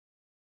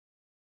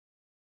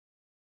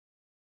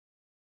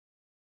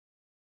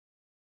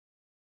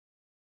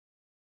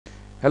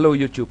Hello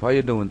YouTube, how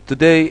you doing?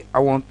 Today I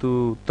want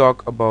to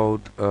talk about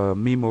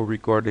memo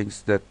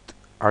recordings that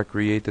are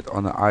created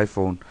on an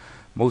iPhone.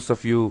 Most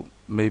of you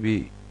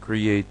maybe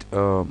create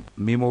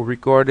memo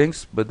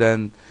recordings, but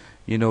then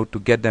to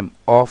get them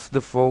off the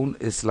phone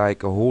is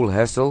like a whole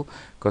hassle,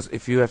 because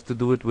if you have to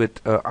do it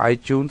with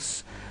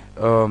iTunes,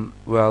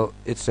 well,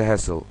 it's a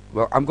hassle.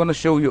 Well, I'm gonna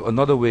show you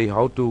another way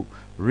how to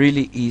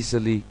really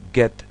easily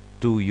get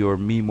to your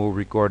memo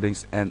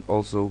recordings and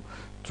also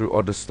through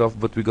other stuff,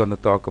 but we're gonna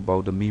talk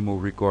about the memo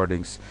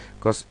recordings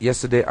because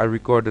yesterday I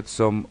recorded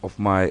some of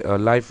my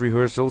live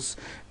rehearsals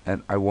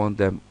and I want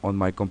them on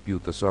my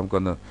computer, so I'm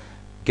gonna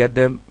get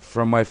them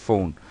from my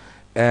phone.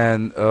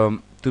 And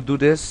to do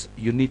this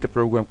you need a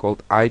program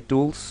called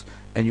iTools,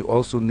 and you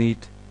also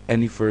need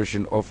any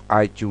version of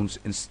iTunes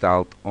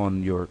installed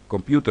on your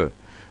computer.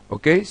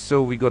 Okay,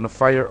 so we're gonna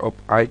fire up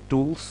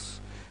iTools.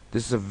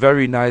 This is a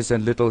very nice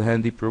and little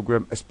handy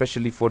program,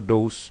 especially for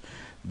those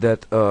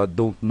that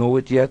don't know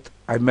it yet.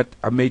 I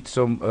made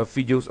some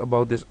videos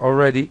about this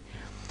already.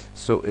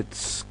 So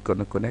it's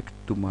gonna connect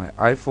to my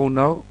iPhone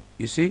now.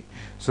 You see?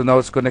 So now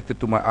it's connected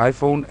to my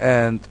iPhone,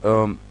 and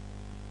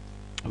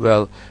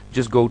well,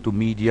 just go to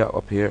media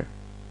up here.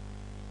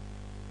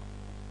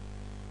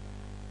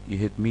 You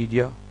hit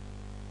media,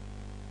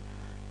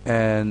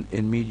 and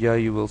in media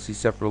you will see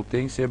several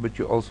things here, but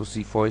you also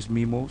see voice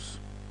memos.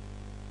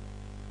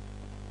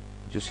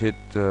 Just hit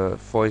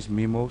voice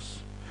memos,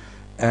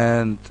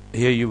 and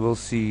here you will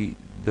see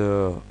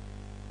the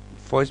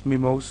voice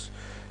memos.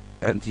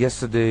 And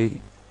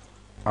yesterday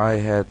I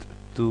had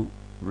two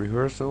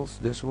rehearsals,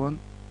 this one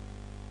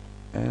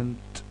and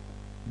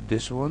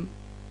this one.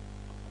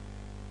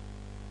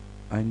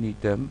 I need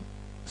them,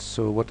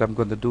 so what I'm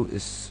gonna do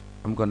is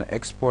I'm gonna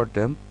export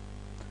them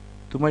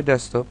to my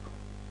desktop,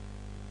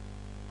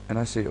 and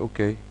I say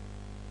okay.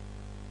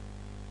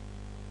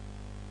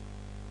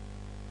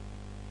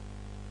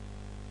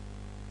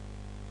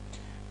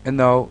 And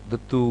now the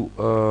two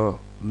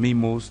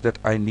memos that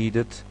I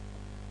needed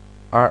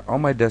are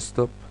on my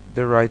desktop.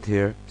 They're right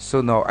here,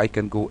 so now I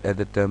can go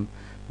edit them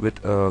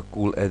with a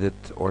cool edit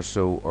or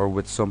so, or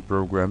with some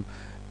program,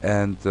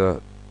 and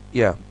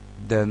yeah,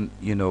 then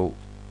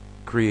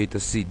create a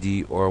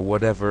CD or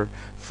whatever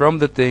from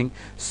the thing.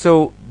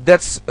 So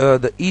that's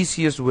the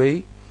easiest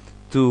way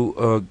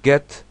to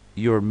get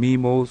your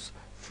memos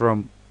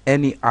from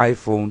any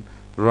iPhone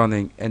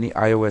running any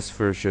iOS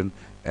version.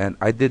 And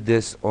I did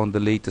this on the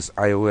latest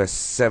iOS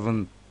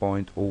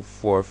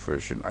 7.04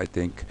 version, I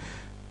think.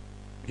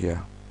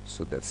 Yeah,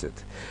 so that's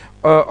it.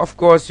 Of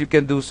course you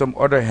can do some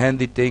other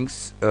handy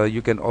things.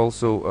 You can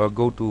also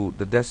go to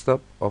the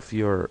desktop of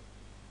your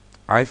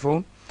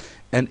iPhone,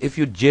 and if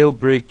you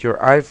jailbreak your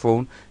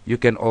iPhone, you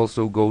can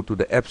also go to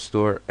the App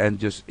Store and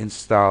just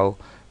install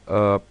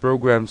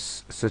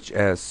programs such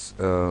as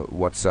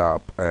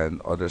WhatsApp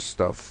and other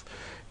stuff,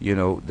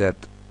 that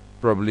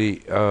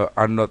probably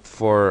are not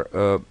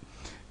for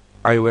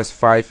iOS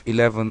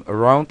 5.11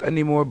 around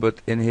anymore, but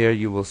in here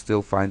you will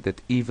still find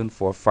it even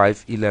for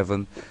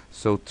 5.11.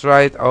 So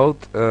try it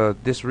out.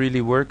 This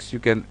really works. You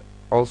can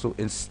also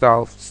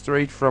install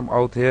straight from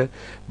out here,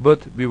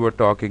 but we were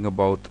talking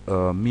about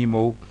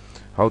memo,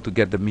 how to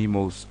get the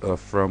memos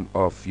from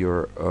of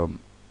your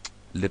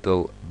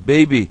little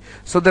baby.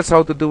 So that's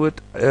how to do it.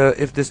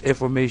 If this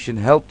information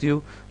helped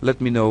you,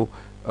 let me know.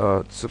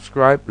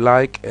 Subscribe,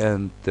 like,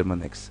 and till my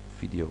next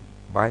video.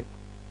 Bye.